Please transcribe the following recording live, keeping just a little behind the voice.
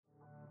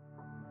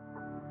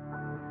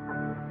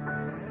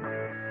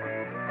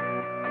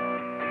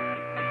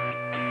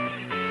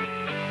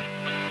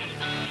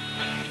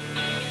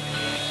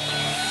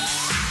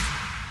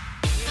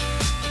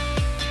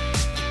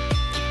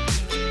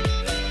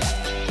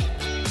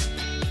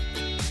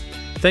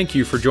Thank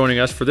you for joining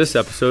us for this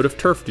episode of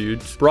Turf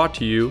Dudes, brought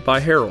to you by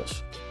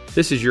Harrell's.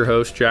 This is your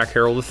host, Jack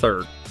Harrell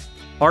III.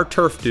 Our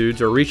Turf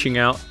Dudes are reaching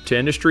out to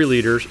industry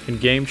leaders and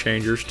game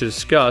changers to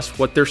discuss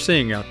what they're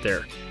seeing out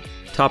there.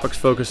 Topics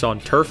focus on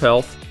turf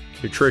health,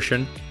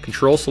 nutrition,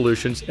 control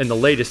solutions, and the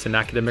latest in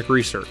academic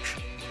research.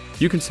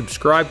 You can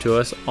subscribe to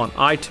us on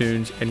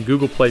iTunes and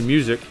Google Play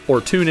Music, or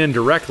tune in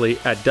directly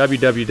at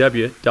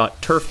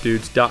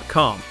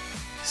www.turfdudes.com.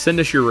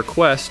 Send us your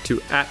requests to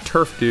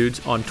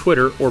 @TurfDudes on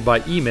Twitter or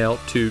by email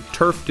to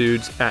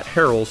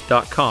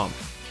turfdudes@harrells.com.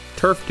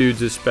 Turf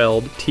Dudes is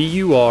spelled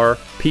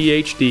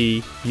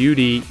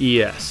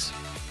TURPHDUDES.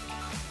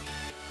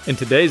 In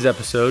today's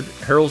episode,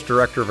 Harrell's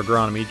Director of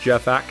Agronomy,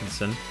 Jeff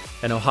Atkinson,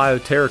 and Ohio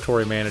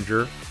Territory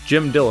Manager,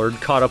 Jim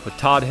Dillard, caught up with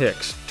Todd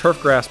Hicks,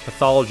 Turfgrass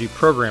Pathology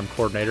Program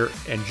Coordinator,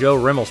 and Joe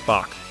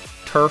Rimmelsbach,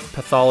 Turf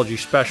Pathology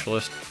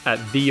Specialist at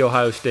The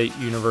Ohio State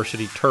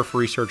University Turf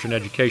Research and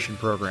Education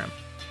Program.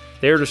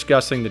 They are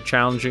discussing the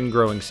challenging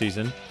growing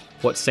season,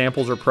 what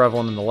samples are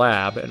prevalent in the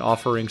lab, and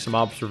offering some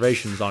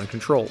observations on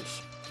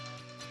controls.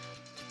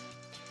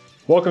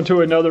 Welcome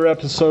to another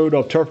episode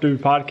of Turf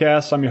Dude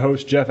Podcast. I'm your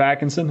host, Jeff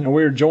Atkinson, and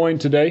we are joined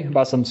today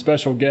by some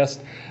special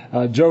guests,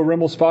 Joe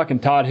Rimmelsbach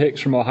and Todd Hicks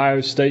from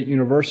Ohio State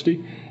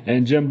University,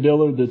 and Jim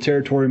Dillard, the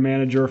Territory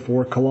Manager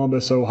for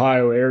Columbus,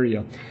 Ohio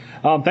area.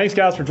 Thanks,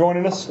 guys, for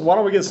joining us. Why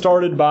don't we get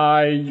started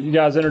by you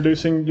guys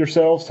introducing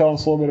yourselves, telling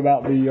us a little bit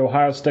about the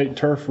Ohio State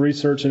Turf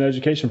Research and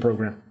Education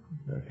Program.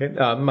 Okay.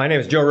 My name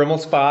is Joe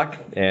Rimmelsbach,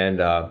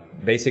 and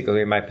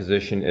basically my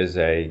position is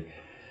a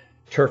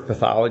turf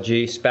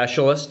pathology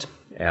specialist.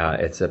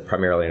 It's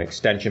primarily an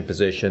extension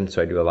position,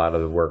 so I do a lot of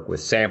the work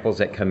with samples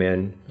that come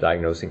in,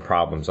 diagnosing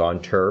problems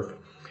on turf.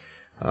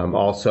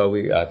 Also,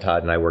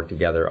 Todd and I work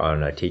together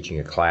on teaching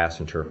a class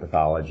in turf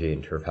pathology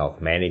and turf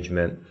health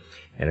management.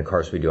 And of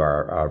course, we do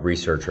our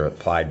research or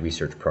applied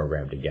research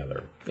program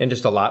together. And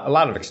just a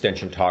lot of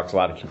extension talks, a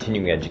lot of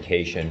continuing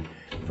education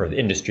for the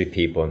industry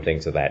people and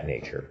things of that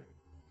nature.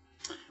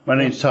 My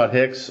name is Todd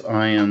Hicks.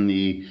 I am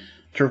the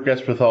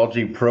Turfgrass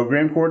Pathology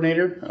Program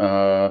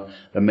Coordinator.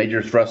 A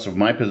major thrust of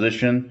my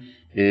position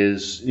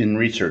is in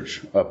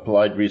research,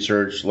 applied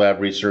research,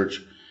 lab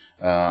research.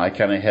 I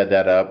kind of head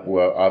that up,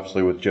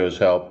 obviously with Joe's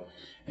help.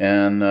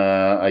 And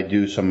I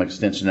do some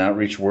extension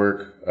outreach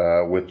work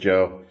with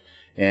Joe.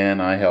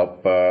 And I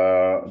help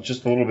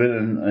just a little bit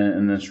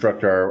and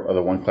instruct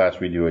the one class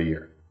we do a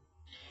year.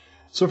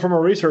 So from a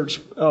research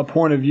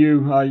point of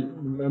view,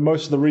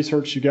 most of the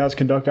research you guys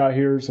conduct out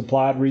here is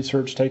applied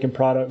research, taking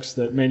products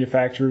that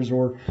manufacturers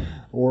or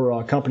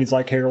companies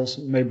like Harrell's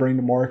may bring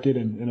to market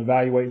and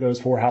evaluate those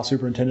for how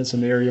superintendents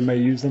in the area may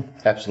use them?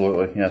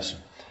 Absolutely, yes.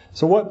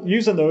 So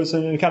using those,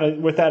 and kind of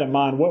with that in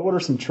mind, what are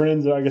some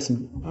trends, I guess,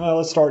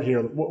 let's start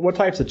here. What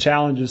types of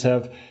challenges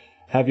have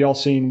y'all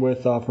seen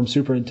with from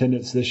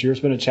superintendents this year?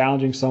 It's been a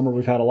challenging summer.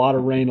 We've had a lot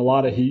of rain, a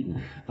lot of heat.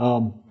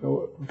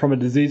 From a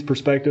disease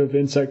perspective,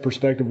 insect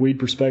perspective, weed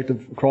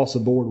perspective, across the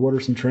board, what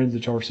are some trends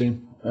that y'all are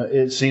seeing?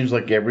 It seems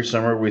like every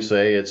summer we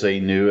say it's a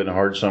new and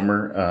hard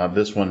summer.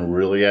 This one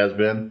really has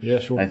been. Yeah,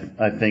 sure.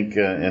 I think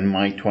in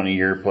my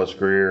 20-year-plus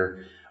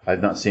career,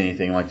 I've not seen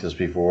anything like this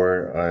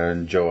before.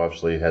 And Joe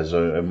obviously has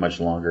a much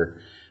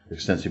longer,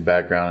 extensive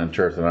background in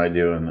turf than I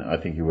do, and I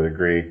think you would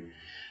agree.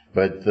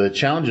 But the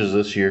challenges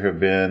this year have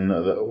been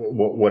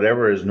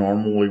whatever has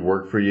normally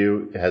worked for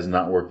you has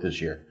not worked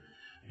this year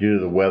due to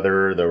the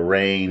weather, the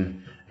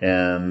rain,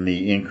 and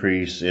the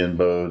increase in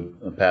both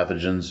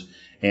pathogens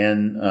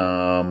and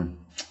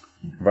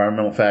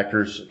environmental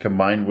factors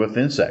combined with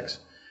insects.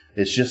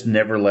 It's just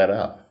never let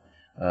up.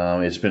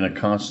 It's been a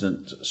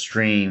constant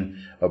stream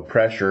of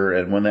pressure,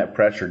 and when that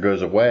pressure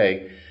goes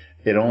away,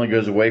 it only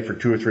goes away for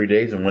 2 or 3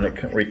 days, and when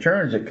it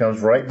returns, it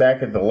comes right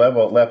back at the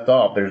level it left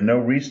off. There's no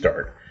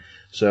restart.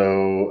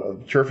 So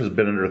turf has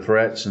been under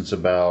threat since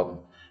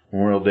about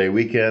Memorial Day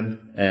weekend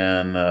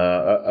and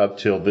up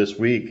till this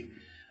week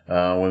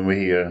when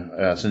we,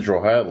 Central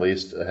Ohio at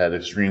least, had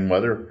extreme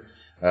weather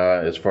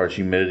as far as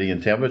humidity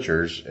and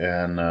temperatures.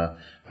 And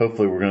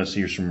hopefully we're going to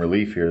see some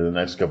relief here in the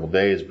next couple of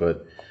days.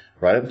 But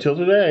right up until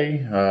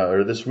today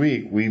or this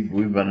week, we've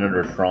been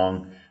under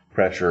strong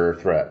pressure or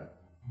threat.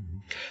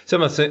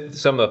 Some of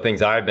the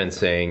things I've been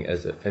seeing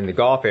is in the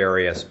Gulf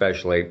area,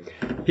 especially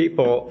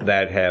people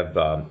that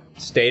have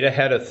stayed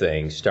ahead of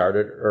things,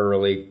 started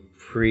early,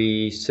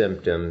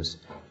 pre-symptoms,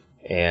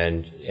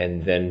 and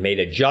then made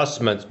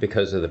adjustments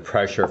because of the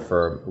pressure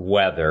for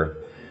weather,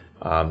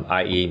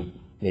 i.e.,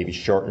 maybe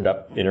shortened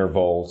up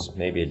intervals,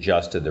 maybe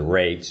adjusted the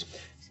rates,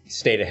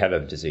 stayed ahead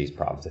of disease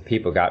problems. If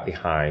people got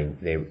behind,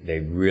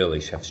 they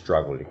really have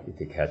struggled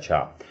to catch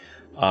up.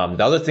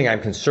 The other thing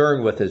I'm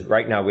concerned with is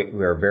right now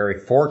we're very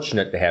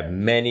fortunate to have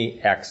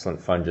many excellent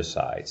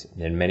fungicides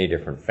in many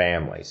different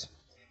families,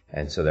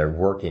 and so they're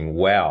working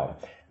well.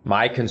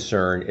 My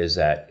concern is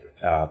that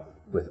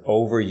with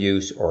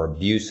overuse or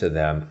abuse of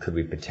them, could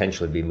we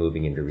potentially be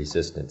moving into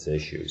resistance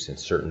issues in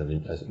certain of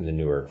the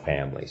newer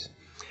families?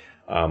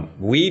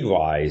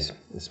 Weed-wise,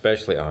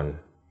 especially on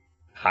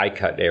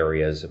high-cut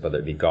areas, whether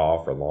it be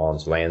golf or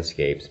lawns,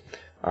 landscapes,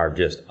 are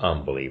just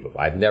unbelievable.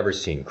 I've never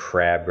seen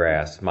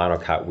crabgrass,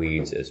 monocot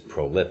weeds as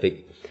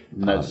prolific.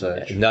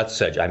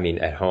 Nutsedge. I mean,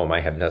 at home I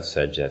have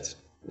nutsedge that's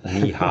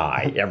knee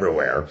high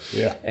everywhere.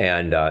 Yeah.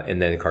 And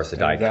then of course the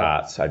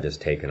dicots I've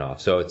just taken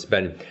off. So it's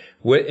been,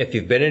 if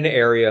you've been in an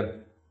area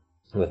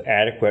with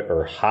adequate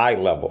or high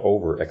level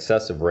over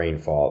excessive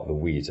rainfall, the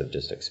weeds have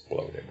just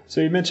exploded. So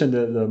you mentioned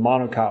the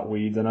monocot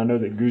weeds, and I know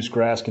that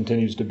goosegrass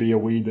continues to be a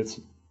weed that's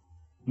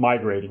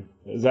migrating.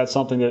 Is that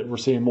something that we're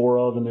seeing more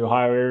of in the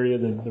Ohio area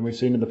than we've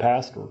seen in the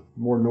past, or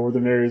more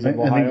northern areas of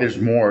Ohio? I think there's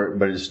more,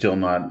 but it's still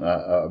not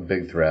a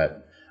big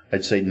threat.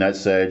 I'd say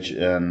nutsedge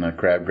and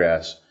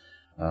crabgrass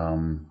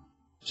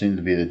seem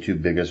to be the two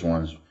biggest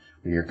ones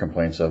we hear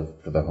complaints of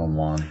for the home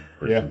lawn.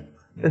 Yeah.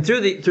 And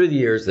through the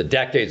years, the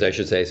decades, I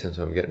should say, since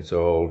I'm getting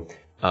so old,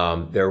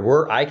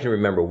 I can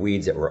remember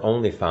weeds that were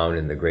only found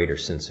in the greater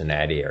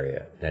Cincinnati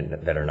area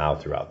that are now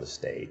throughout the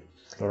state.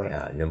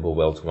 Right. Nimble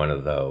wilt's one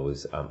of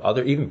those.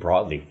 Even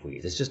broadleaf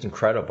weeds. It's just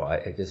incredible.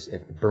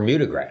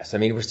 Bermuda grass. I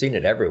mean, we're seeing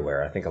it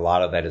everywhere. I think a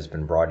lot of that has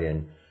been brought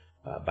in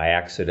by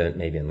accident,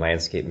 maybe in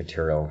landscape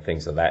material,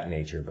 things of that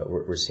nature. But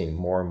we're seeing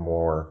more and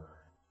more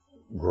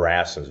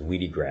grasses,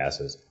 weedy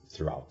grasses,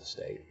 throughout the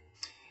state.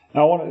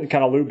 Now, I want to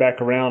kind of loop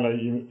back around.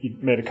 You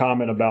made a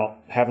comment about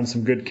having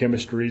some good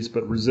chemistries,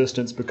 but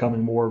resistance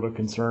becoming more of a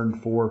concern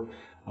for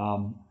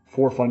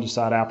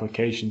fungicide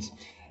applications.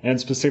 And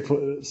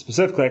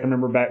specifically, I can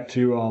remember back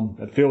to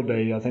at Field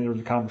Day, I think there was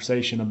a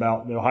conversation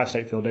about the Ohio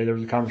State Field Day. There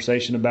was a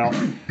conversation about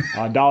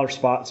dollar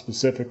spot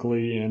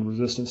specifically and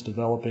resistance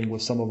developing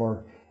with some of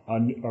our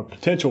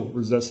potential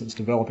resistance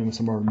developing with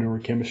some of our newer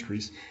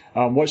chemistries.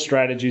 What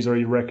strategies are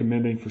you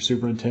recommending for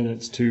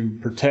superintendents to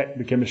protect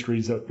the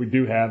chemistries that we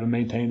do have and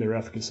maintain their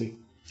efficacy?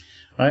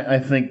 I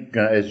think,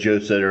 as Joe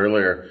said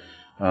earlier,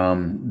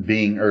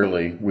 being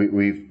early,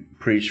 we've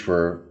preached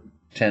for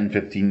 10,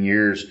 15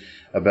 years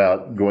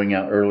about going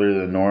out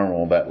earlier than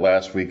normal, that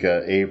last week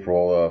of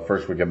April,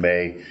 first week of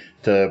May,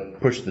 to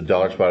push the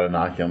dollar spot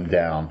inoculum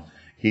down,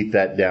 keep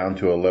that down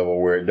to a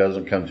level where it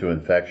doesn't come to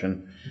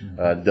infection.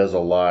 Does a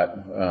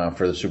lot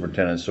for the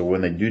superintendent. So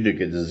when they do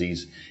get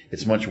disease,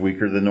 it's much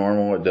weaker than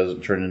normal. It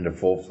doesn't turn into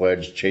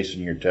full-fledged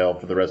chasing your tail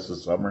for the rest of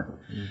the summer.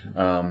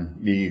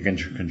 You can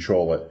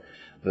control it.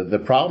 The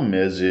problem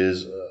is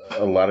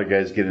a lot of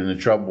guys get into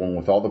trouble, and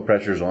with all the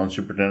pressures on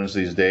superintendents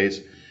these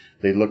days,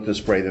 they look to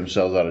spray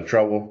themselves out of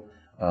trouble.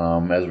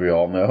 As we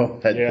all know,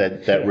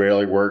 that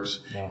rarely works,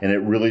 and it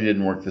really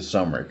didn't work this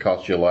summer. It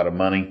cost you a lot of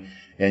money,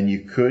 and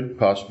you could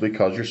possibly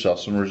cause yourself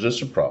some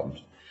resistant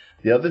problems.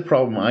 The other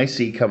problem I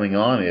see coming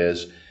on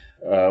is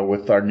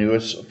with our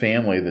newest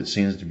family that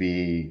seems to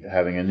be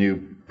having a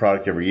new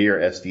product every year,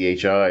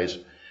 SDHIs,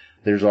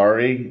 there's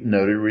already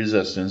noted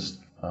resistance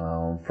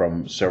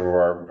from several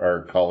of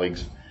our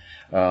colleagues,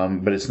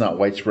 but it's not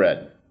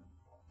widespread.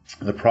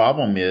 The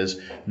problem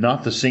is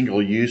not the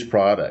single-use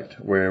product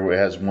where it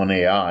has one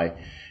AI.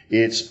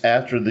 It's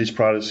after these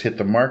products hit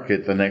the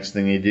market, the next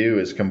thing they do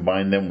is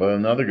combine them with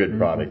another good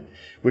product,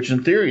 which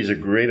in theory is a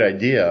great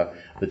idea.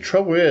 The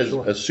trouble is,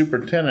 a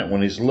superintendent,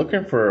 when he's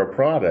looking for a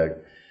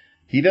product,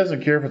 he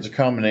doesn't care if it's a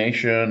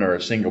combination or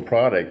a single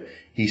product.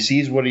 He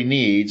sees what he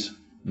needs,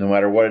 no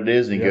matter what it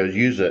is, and he goes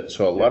use it.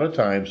 So a lot of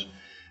times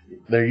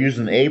they're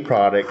using a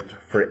product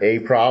for a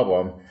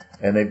problem,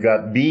 and they've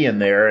got B in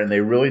there, and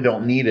they really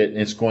don't need it, and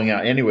it's going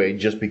out anyway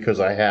just because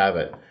I have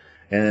it.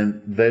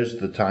 And those are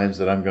the times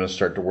that I'm going to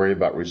start to worry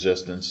about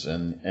resistance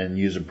and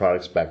using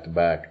products back to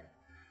back.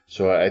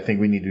 So I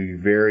think we need to be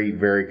very,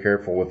 very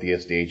careful with the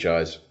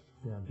SDHIs.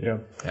 Yeah,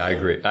 I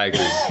agree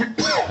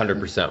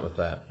 100% with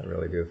that. I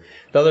really do.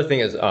 The other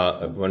thing is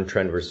one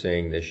trend we're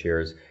seeing this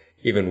year is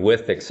even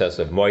with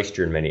excessive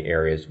moisture in many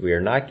areas, we are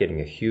not getting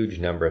a huge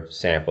number of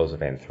samples of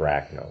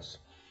anthracnose.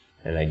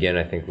 And again,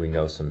 I think we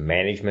know some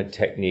management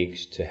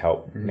techniques to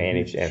help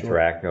manage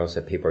anthracnose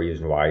that people are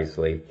using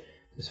wisely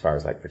as far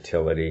as like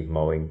fertility,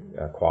 mowing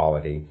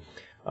quality.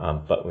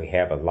 But we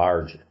have a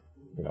large,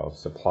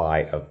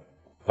 supply of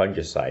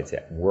fungicides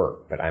that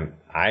work. But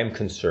I'm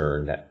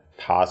concerned that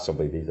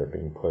possibly these are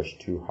being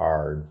pushed too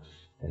hard,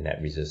 and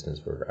that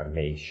resistance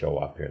may show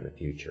up here in the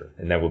future,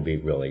 and that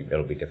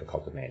it'll be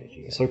difficult to manage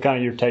again. So, kind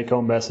of your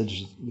take-home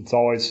message, it's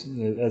always,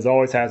 as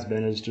always has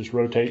been, is just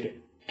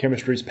rotate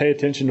chemistries. Pay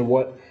attention to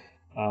what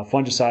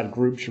fungicide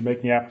groups you're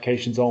making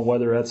applications on,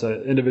 whether that's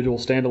an individual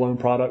standalone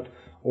product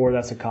or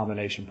that's a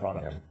combination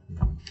product.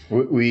 Yeah.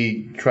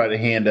 We try to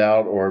hand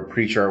out or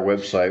preach our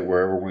website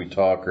wherever we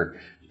talk or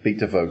speak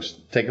to folks.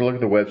 Take a look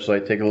at the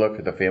website. Take a look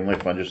at the family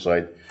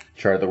fungicide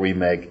chart that we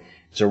make.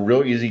 It's a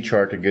real easy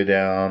chart to go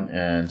down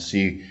and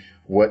see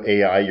what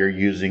AI you're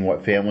using,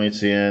 what family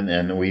it's in,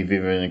 and we've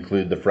even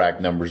included the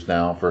frac numbers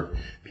now for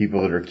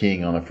people that are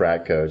keying on the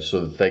frac code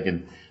so that they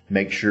can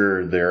make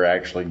sure they're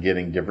actually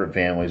getting different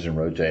families and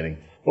rotating.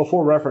 Well,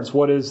 for reference,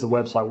 what is the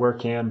website? Where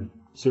can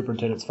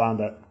superintendents find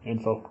that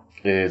info?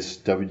 It's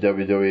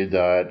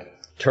www.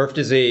 Turf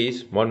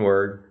disease, one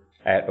word,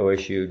 at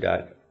OSU.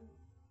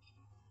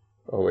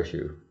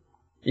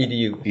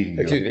 Edu.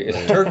 Excuse me. It's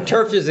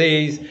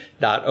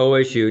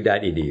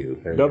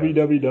turfdisease.osu.edu.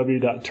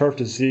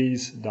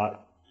 www.turfdisease.osu.edu.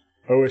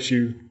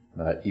 OSU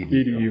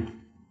EDU.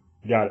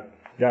 Got it.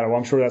 Well,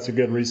 I'm sure that's a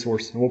good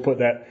resource, and we'll put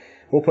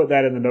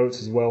that in the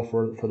notes as well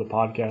for the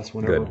podcast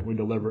whenever we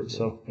deliver it.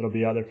 So it'll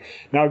be out there.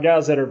 Now,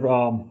 guys that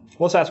are,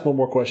 let's ask one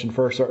more question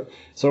first.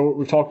 So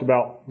we've talked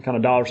about kind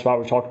of dollar spot.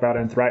 We've talked about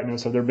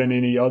anthracnose. Have there been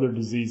any other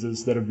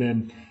diseases that have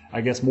been,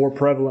 I guess, more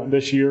prevalent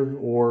this year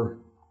or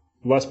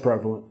less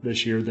prevalent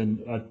this year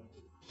than a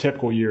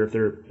typical year, if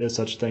there is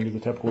such a thing as a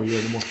typical year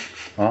anymore?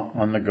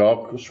 On the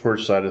golf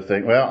course side of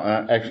things,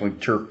 actually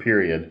turf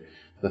period,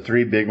 the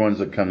three big ones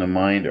that come to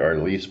mind are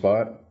leaf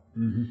spot,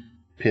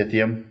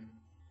 Pythium,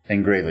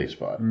 and gray leaf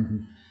spot.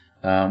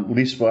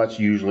 Leaf spot's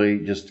usually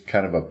just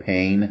kind of a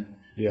pain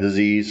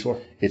disease.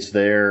 Sure. It's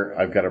there.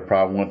 I've got a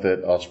problem with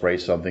it. I'll spray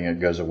something. It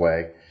goes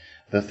away.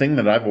 The thing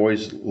that I've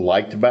always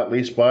liked about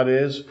leaf spot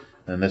is,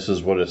 and this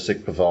is what a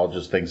sick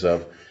pathologist thinks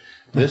of,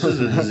 this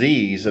is a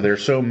disease.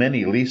 There's so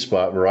many leaf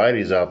spot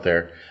varieties out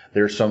there.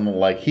 There's some that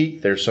like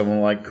heat. There's some that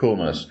like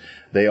coolness.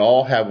 They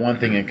all have one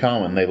thing in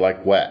common. They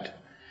like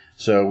wet.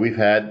 So we've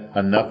had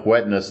enough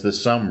wetness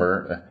this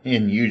summer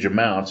in huge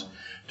amounts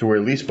to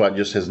where leaf spot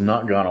just has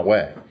not gone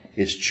away.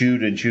 It's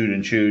chewed and chewed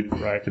and chewed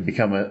to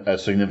become a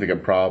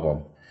significant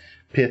problem.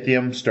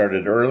 Pythium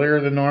started earlier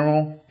than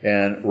normal,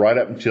 and right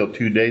up until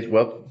 2 days,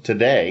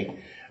 today,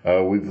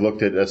 we've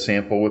looked at a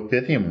sample with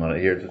Pythium on it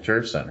here at the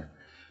Turf Center.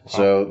 Wow.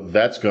 So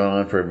that's gone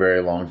on for a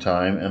very long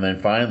time. And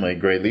then finally,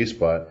 gray leaf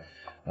spot.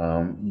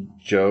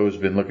 Joe's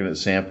been looking at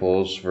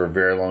samples for a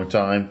very long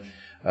time.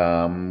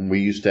 We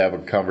used to have a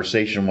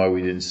conversation why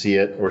we didn't see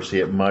it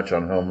much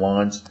on home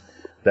lawns.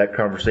 That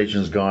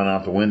conversation's gone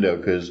out the window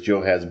because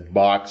Joe has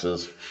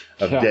boxes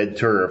of dead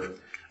turf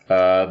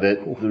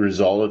that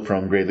resulted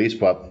from gray leaf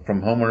spot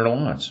from homeowner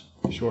lawns.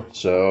 Sure.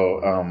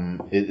 So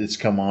it's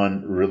come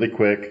on really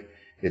quick.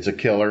 It's a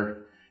killer.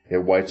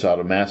 It wipes out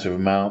a massive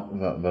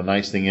amount. The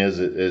nice thing is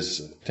it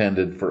is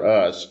tended for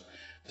us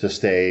to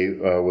stay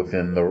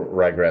within the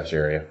ryegrass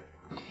area.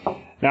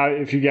 Now,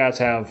 if you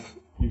guys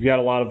you've got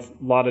a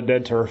lot of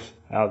dead turf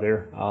out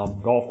there,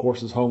 golf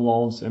courses, home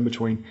lawns, in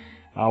between.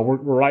 We're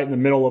right in the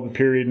middle of a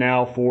period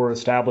now for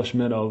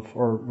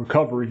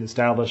recovery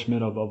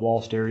establishment of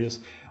lost areas.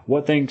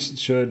 What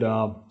things should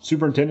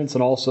superintendents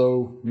and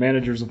also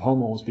managers of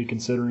home lawns be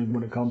considering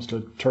when it comes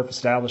to turf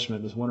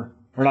establishment this winter?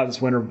 Or not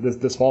this winter,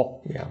 this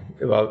fall? Yeah.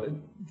 Well,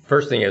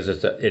 first thing is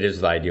it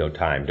is the ideal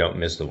time. Don't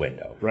miss the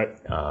window. Right.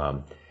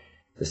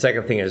 The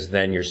second thing is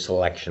then your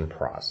selection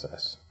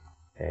process.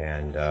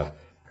 And of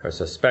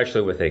course,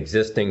 especially with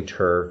existing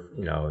turf,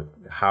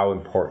 how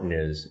important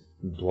is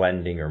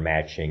blending or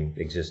matching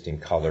existing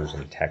colors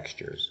and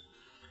textures.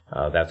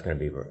 That's going to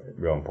be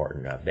real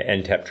important. The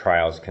NTEP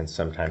trials can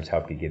sometimes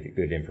help you give you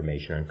good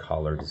information on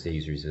color,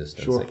 disease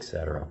resistance,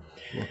 etc.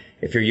 Sure.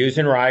 If you're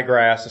using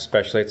ryegrass,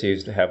 especially it's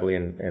used heavily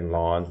in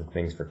lawns and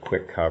things for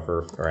quick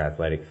cover or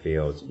athletic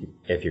fields,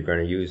 if you're going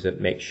to use it,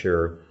 make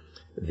sure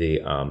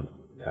the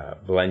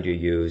blend you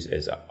use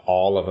is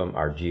all of them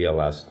are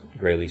GLS,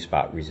 gray leaf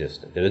spot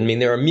resistant. It doesn't mean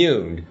they're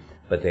immune,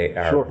 but they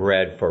are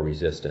bred for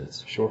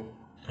resistance. Sure.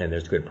 And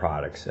there's good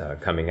products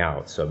coming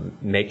out. So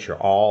make sure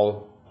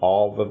all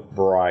the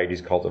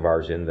varieties,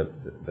 cultivars in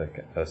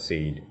the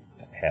seed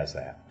has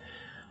that.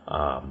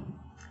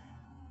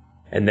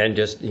 And then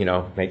just,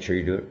 make sure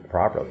you do it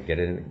properly.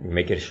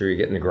 Make sure you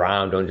get in the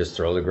ground. Don't just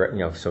throw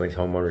so many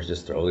homeowners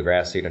just throw the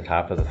grass seed on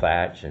top of the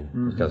thatch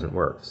and it doesn't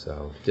work.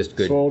 So just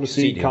good soil to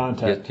seed seeding,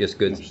 contact. Just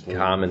good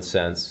common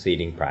sense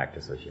seeding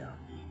practices,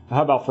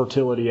 How about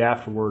fertility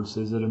afterwards?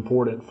 Is it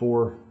important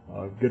for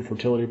a good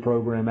fertility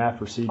program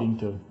after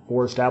seeding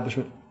for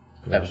establishment?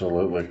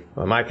 Absolutely.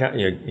 Well,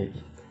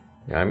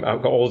 I'm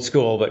old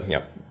school, but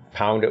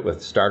pound it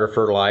with starter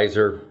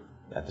fertilizer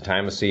at the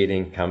time of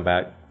seeding. Come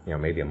back,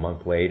 maybe a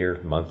month later,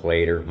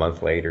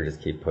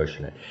 just keep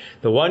pushing it.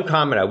 The one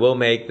comment I will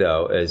make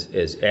though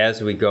is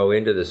as we go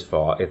into this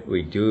fall, if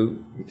we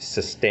do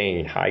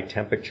sustain high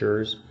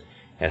temperatures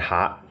and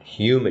hot,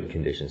 humid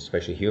conditions,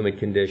 especially humid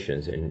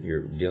conditions, and you're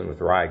dealing with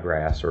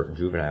ryegrass or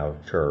juvenile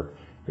turf,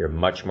 you're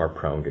much more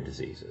prone to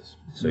diseases.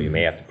 So you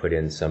may have to put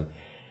in some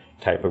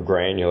type of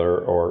granular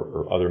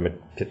or other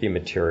Pythium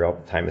material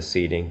at the time of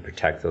seeding,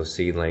 protect those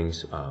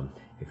seedlings.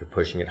 If you're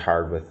pushing it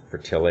hard with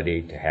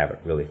fertility to have it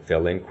really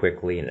fill in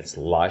quickly and it's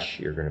lush,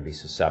 you're going to be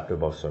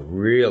susceptible. So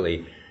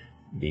really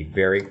keep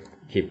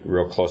a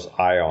real close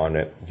eye on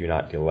it. Do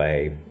not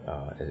delay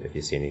if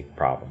you see any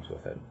problems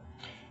with it.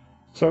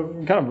 So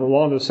kind of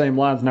along those same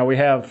lines, now we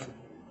have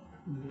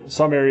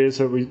some areas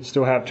that we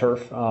still have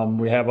turf.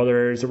 We have other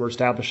areas that we're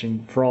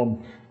establishing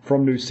from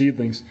new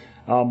seedlings.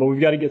 But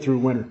we've got to get through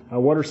winter.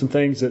 What are some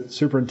things that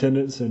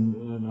superintendents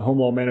and home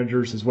law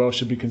managers as well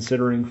should be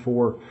considering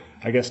for,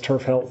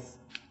 turf health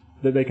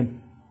that they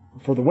can,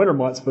 for the winter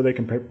months, but they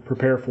can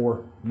prepare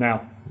for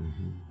now?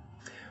 Mm-hmm.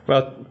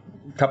 Well,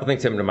 a couple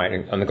things come to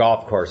mind. On the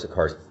golf course, of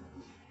course,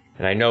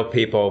 and I know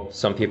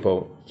some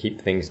people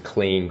keep things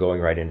clean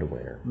going right into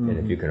winter. Mm-hmm. And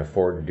if you can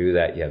afford to do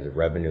that, you have the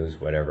revenues,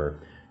 whatever,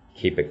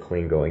 keep it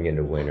clean going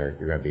into winter.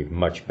 You're going to be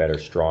much better,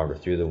 stronger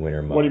through the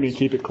winter months. What do you mean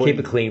keep it clean?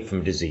 Keep it clean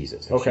from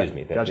diseases. Okay,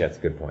 Excuse me. gotcha. That's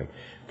a good point.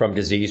 From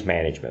disease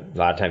management. A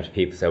lot of times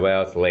people say,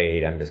 well, it's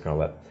late. I'm just going to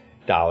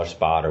let dollar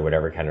spot or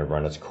whatever kind of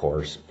run its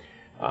course.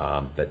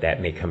 But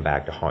that may come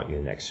back to haunt you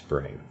next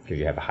spring because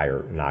you have a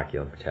higher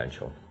inoculum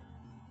potential.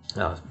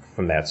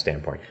 From that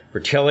standpoint.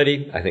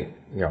 Fertility, I think,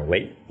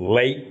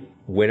 late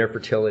winter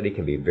fertility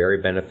can be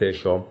very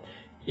beneficial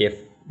if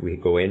we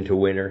go into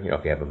winter,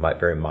 if you have a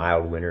very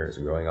mild winter, it's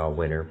growing all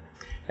winter.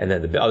 And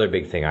then the other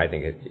big thing, I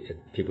think,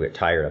 people get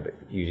tired of it,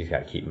 you just got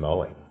to keep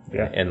mowing.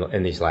 Yeah. And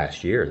in these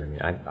last years, I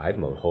mean, I've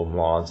mowed home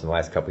lawns in the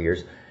last couple of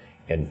years,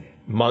 and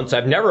months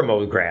I've never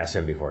mowed grass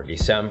in before.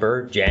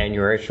 December,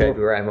 January,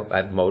 February,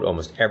 I've mowed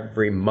almost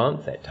every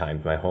month at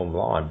times my home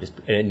lawn,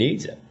 and it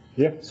needs it.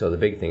 Yeah. So the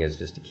big thing is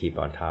just to keep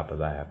on top of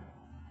that.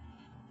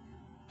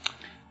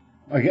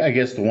 I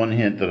guess the one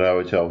hint that I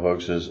would tell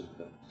folks is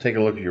take a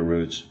look at your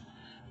roots.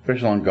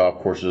 Especially on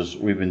golf courses,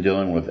 we've been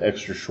dealing with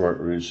extra short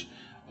roots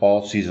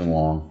all season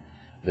long.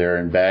 They're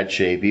in bad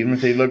shape. Even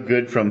if they look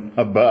good from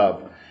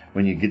above,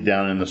 when you get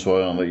down in the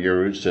soil and look at your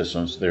root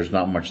systems, there's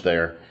not much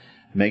there.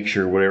 Make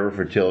sure whatever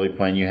fertility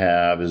plan you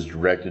have is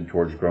directed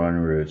towards growing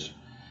roots.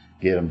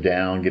 Get them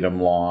down, get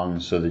them long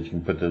so that you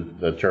can put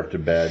the turf to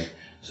bed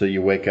so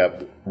you wake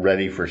up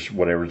ready for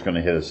whatever's going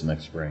to hit us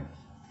next spring.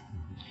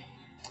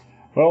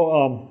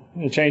 Well,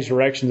 to change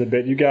directions a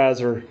bit, you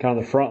guys are kind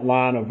of the front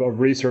line of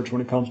research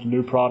when it comes to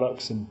new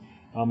products and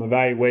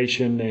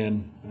evaluation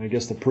and I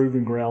guess the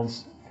proving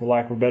grounds, for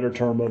lack of a better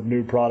term, of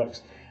new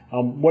products.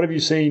 What have you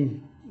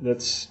seen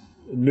that's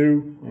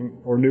new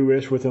or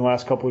newish within the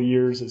last couple of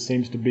years that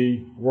seems to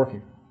be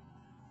working?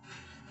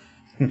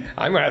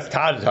 I'm going to ask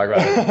Todd to talk about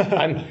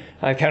it.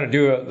 I kind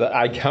of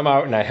I come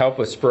out and I help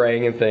with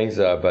spraying and things,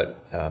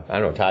 but I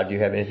don't know, Todd, do you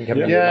have anything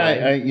coming to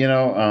your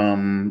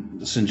mind?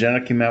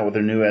 Syngenta came out with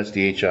their new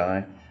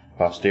SDHI,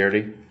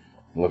 Posterity.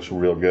 Looks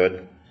real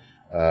good.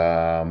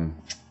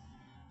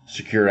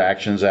 Secure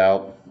Action's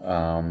out.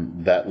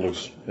 That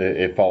looks,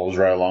 it follows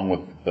right along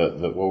with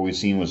what we've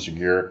seen with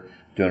Secure,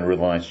 doing a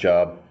really nice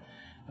job.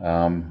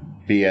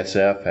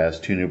 BSF has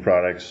 2 new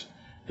products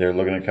they're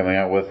looking at coming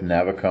out with,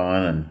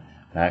 Navicon and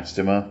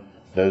Maxima.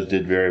 Those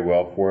did very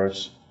well for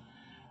us.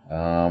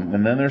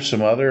 And then there's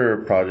some other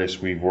projects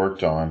we've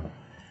worked on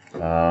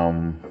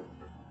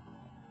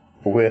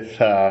with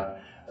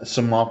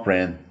some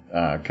off-brand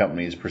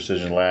companies,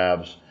 Precision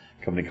Labs,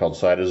 a company called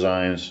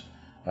Cytozymes,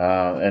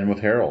 and with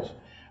Harold,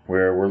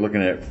 where we're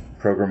looking at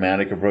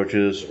programmatic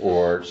approaches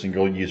or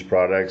single-use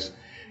products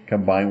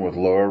combined with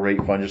lower rate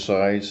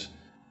fungicides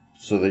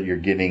so that you're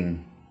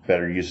getting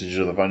better usage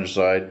of the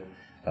fungicide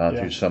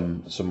through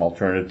some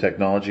alternative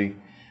technology,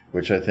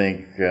 which I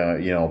think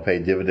pay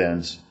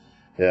dividends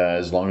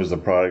as long as the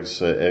product's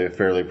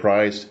fairly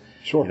priced.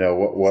 Sure.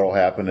 What will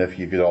happen if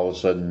you could all of a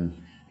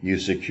sudden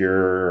use Secure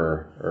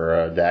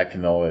or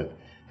Dactynol at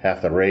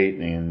half the rate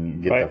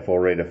and get the full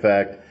rate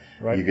effect?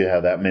 Right. You could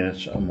have that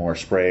much more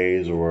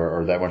sprays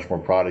or that much more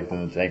product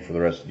in the tank for the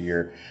rest of the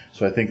year.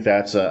 So I think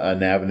that's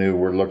an avenue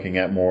we're looking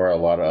at more. A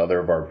lot of other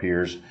of our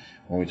peers,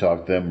 when we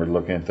talk to them, we're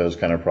looking at those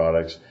kind of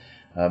products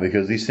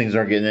because these things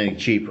aren't getting any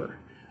cheaper.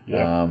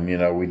 Yeah.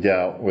 We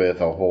dealt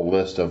with a whole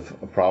list of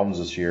problems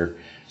this year,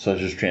 such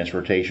as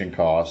transportation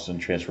costs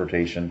and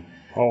transportation,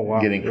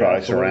 getting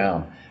products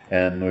around.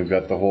 And we've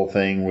got the whole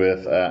thing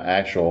with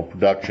actual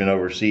production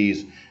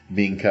overseas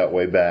being cut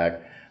way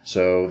back.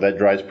 So that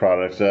drives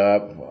products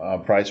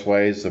up,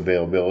 price-wise,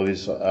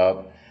 availability's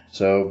up.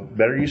 So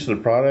better use of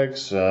the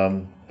products,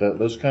 that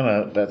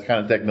kind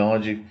of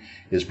technology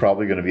is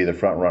probably going to be the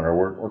front runner.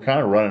 We're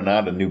kind of running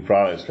out of new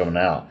products coming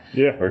out.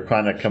 Yeah. We're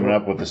kind of coming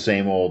up with the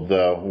same old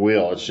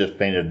wheel. It's just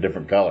painted a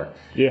different color.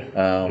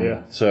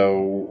 Yeah.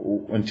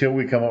 So until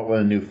we come up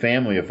with a new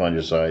family of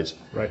fungicides,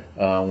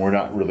 we're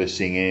not really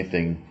seeing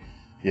anything,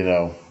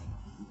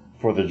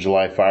 for the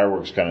July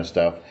fireworks kind of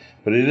stuff.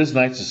 But it is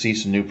nice to see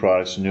some new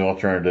products, some new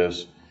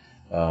alternatives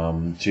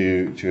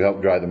to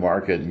help drive the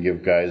market and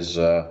give guys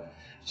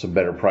some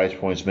better price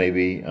points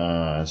maybe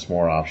and some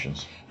more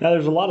options. Now,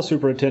 there's a lot of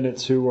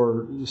superintendents who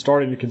are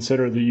starting to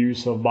consider the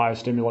use of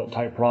biostimulant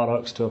type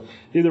products to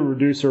either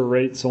reduce their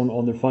rates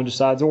on their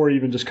fungicides or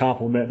even just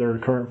complement their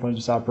current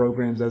fungicide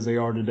programs as they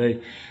are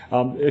today.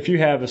 If you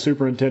have a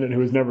superintendent who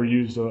has never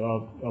used a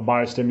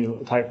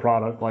biostimulant type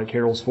product like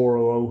Harold's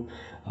 400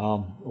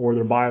 or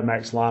their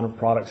Biomax line of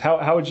products,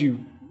 how would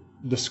you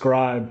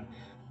describe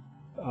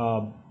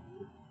a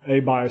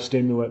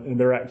biostimulant and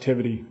their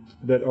activity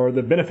or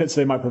the benefits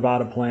they might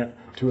provide a plant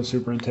to a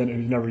superintendent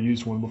who's never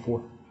used one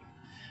before?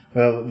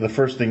 Well, the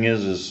first thing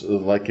is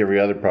like every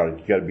other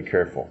product, you got to be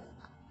careful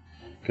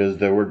because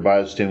the word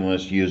biostimulant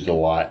is used a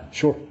lot.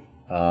 Sure.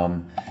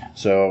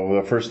 So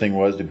the first thing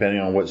was,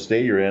 depending on what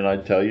state you're in,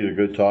 I'd tell you to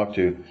go talk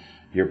to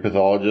your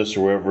pathologist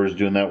or whoever is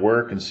doing that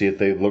work and see if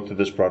they've looked at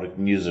this product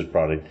and used this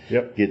product.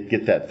 Yep.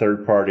 Get that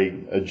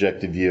third-party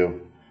objective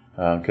view.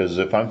 Because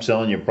if I'm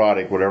selling you a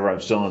product, whatever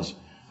I'm selling is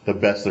the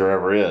best there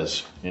ever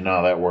is. You know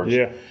how that works.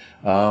 Yeah,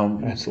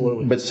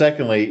 absolutely. But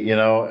secondly,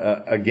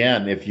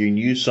 again, if you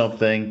use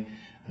something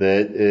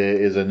that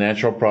is a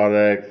natural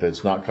product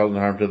that's not causing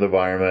harm to the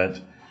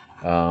environment.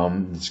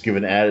 It's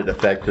given added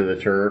effect to the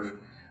turf.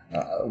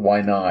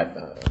 Why not?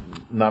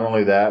 Not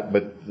only that,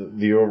 but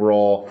the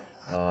overall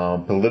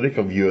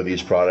political view of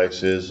these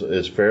products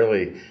is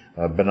fairly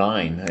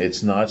benign.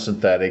 It's not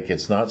synthetic.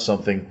 It's not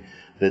something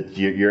that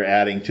you're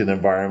adding to the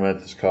environment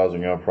that's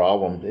causing a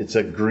problem. It's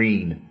a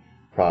green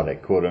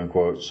product, quote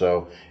unquote.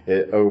 So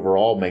it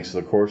overall makes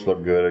the course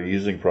look good of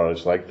using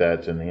products like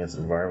that to enhance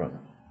the environment.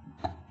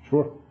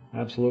 Sure,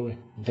 absolutely.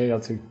 I think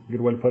that's a good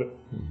way to put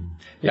it. Mm-hmm.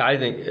 Yeah, I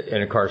think,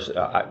 and of course,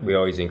 we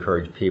always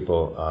encourage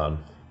people,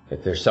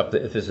 if there's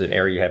something, if this is an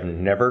area you have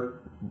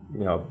never,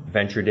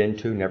 ventured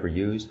into, never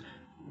used,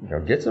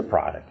 get some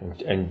product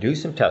and do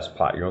some test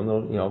plot.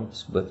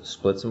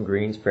 Split some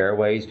greens,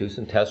 fairways, do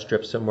some test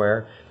strips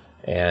somewhere,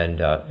 and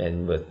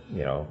with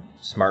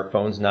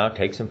smartphones now,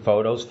 take some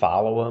photos,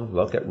 follow them,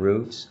 look at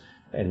routes,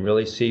 and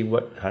really see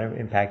what kind of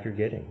impact you're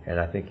getting. And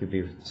I think you'll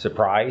be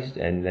surprised,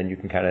 and then you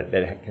can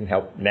that can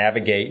help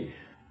navigate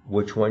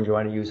which ones you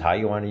want to use, how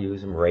you want to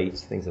use them,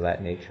 rates, things of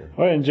that nature.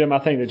 Well, and Jim, I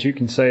think that you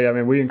can say,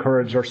 we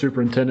encourage our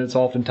superintendents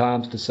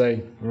oftentimes to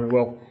say,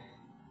 well,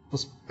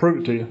 let's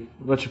prove it to you.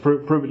 Let you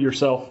prove it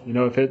yourself.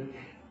 If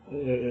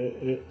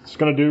it's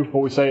going to do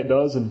what we say it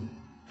does, and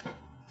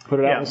put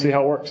it out and see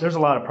how it works. There's a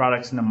lot of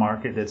products in the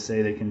market that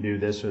say they can do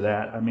this or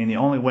that. The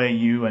only way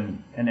you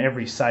and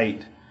every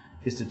site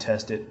is to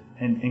test it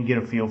and get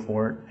a feel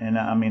for it. And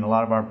a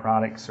lot of our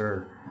products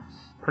are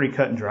pretty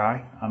cut and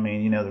dry.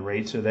 The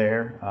rates are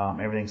there,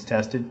 everything's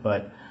tested,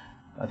 but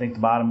I think the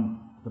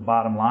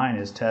bottom line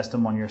is test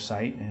them on your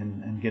site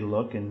and get a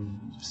look and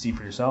see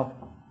for yourself.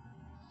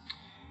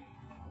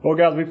 Well,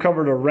 guys, we've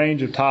covered a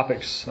range of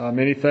topics.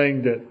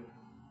 Anything that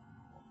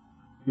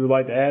you would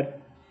like to add?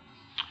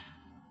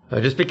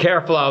 Just be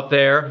careful out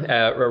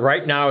there.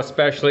 Right now,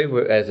 especially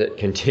as it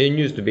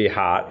continues to be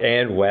hot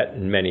and wet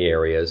in many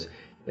areas,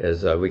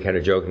 as we kind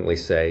of jokingly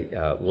say,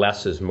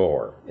 less is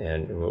more.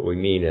 And what we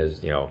mean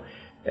is,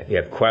 if you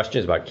have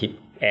questions about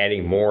keep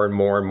adding more and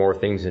more and more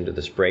things into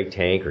the spray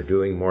tank or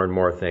doing more and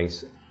more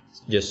things,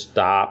 just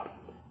stop,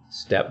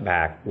 step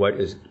back.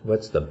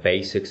 What's the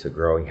basics of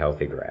growing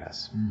healthy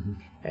grass? Mm-hmm.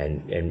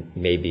 And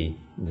maybe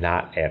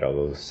not add all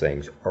those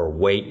things, or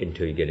wait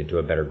until you get into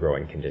a better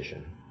growing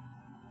condition.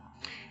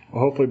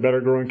 Well, hopefully better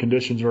growing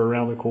conditions are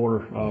around the corner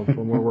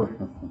from where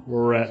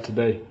we're at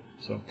today.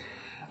 So,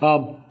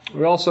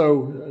 we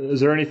also, is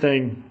there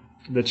anything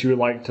that you would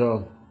like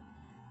to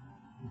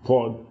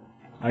plug,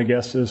 I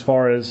guess, as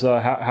far as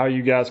how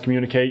you guys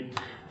communicate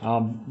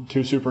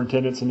to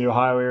superintendents in the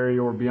Ohio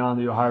area or beyond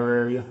the Ohio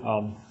area?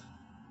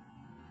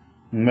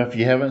 If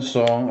you haven't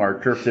saw our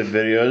turf tip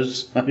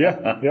videos,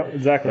 yeah,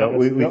 exactly.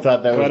 We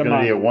thought that was going to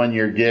be a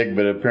one-year gig,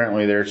 but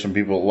apparently there are some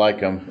people that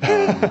like them.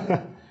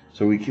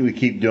 So we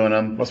keep doing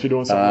them. Must be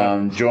doing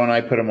something right. Joe and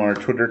I put them on our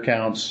Twitter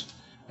accounts.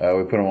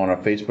 We put them on our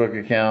Facebook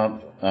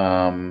account.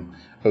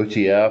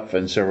 OTF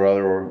and several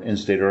other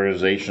in-state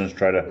organizations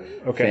try to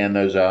fan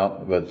those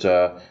out, but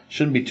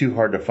shouldn't be too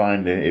hard to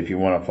find if you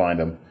want to find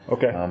them.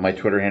 Okay. My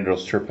Twitter handle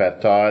is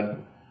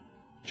TurfPathTodd.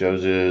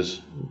 Joe's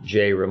is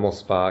J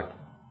Rimmelspach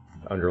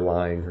 /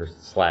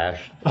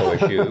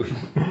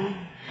 OSU.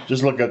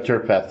 Just look up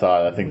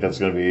TurfPathTodd. I think that's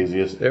going to be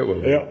easiest. It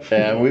will. Yeah.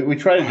 And we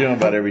try to do them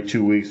about every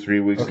 2 weeks, 3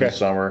 weeks in the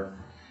summer.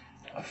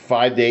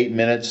 5 to 8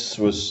 minutes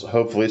was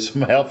hopefully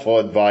some helpful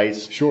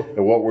advice. Sure.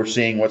 Of what we're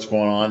seeing, what's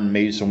going on,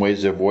 maybe some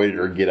ways to avoid it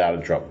or get out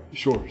of trouble.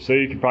 Sure. So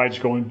you can probably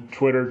just go on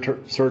Twitter,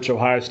 search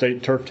Ohio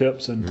State Turf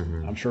Tips,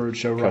 and I'm sure it would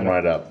show Come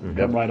right up.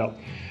 Come right up.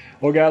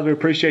 Well, guys, we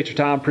appreciate your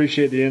time.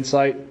 Appreciate the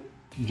insight.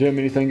 Jim,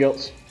 anything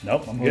else?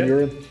 Nope, I'm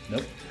good.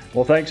 Nope.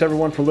 Well, thanks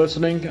everyone for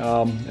listening,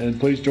 and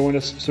please join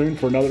us soon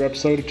for another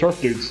episode of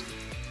Turf Dudes.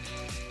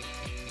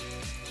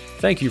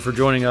 Thank you for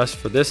joining us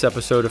for this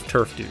episode of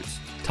Turf Dudes.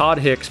 Todd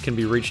Hicks can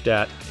be reached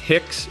at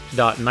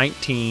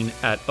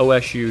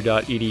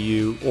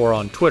hicks.19@osu.edu or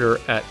on Twitter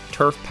at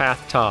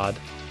TurfPathTodd.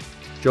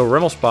 Joe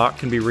Rimmelspach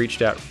can be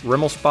reached at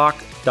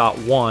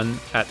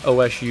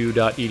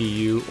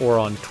rimmelspach.1@osu.edu or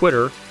on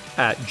Twitter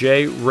at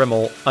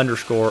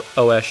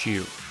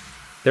jrimmel_OSU.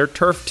 Their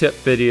turf tip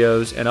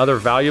videos and other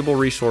valuable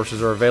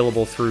resources are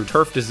available through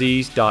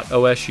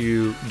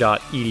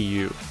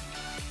turfdisease.osu.edu. To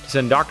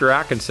send Dr.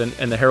 Atkinson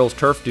and the Herald's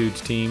Turf Dudes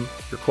team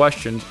your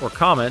questions or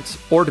comments,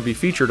 or to be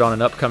featured on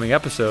an upcoming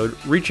episode,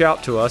 reach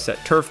out to us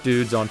at Turf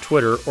Dudes on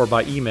Twitter or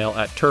by email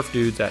at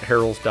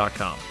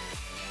turfdudes@heralds.com.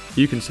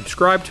 You can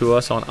subscribe to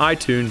us on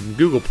iTunes and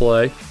Google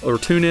Play, or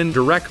tune in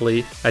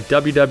directly at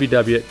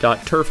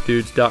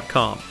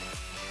www.turfdudes.com.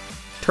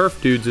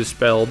 Turf Dudes is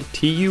spelled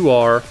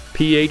TurfDudes.